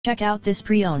Check out this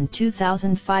pre-owned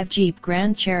 2005 Jeep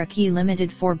Grand Cherokee Limited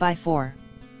 4x4.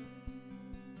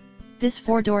 This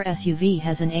 4-door SUV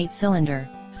has an 8-cylinder,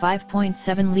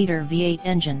 5.7-liter V8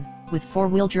 engine, with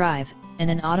 4-wheel drive,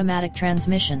 and an automatic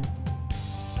transmission.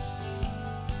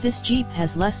 This Jeep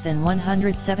has less than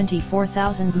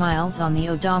 174,000 miles on the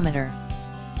odometer.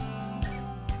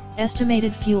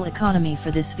 Estimated fuel economy for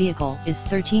this vehicle is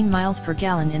 13 miles per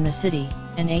gallon in the city,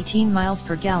 and 18 miles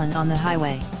per gallon on the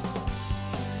highway.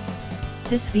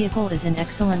 This vehicle is in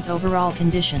excellent overall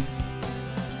condition.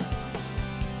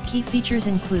 Key features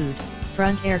include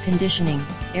front air conditioning,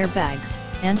 airbags,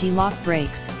 anti-lock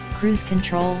brakes, cruise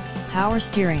control, power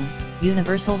steering,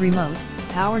 universal remote,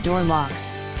 power door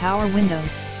locks, power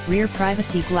windows, rear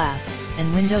privacy glass,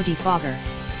 and window defogger.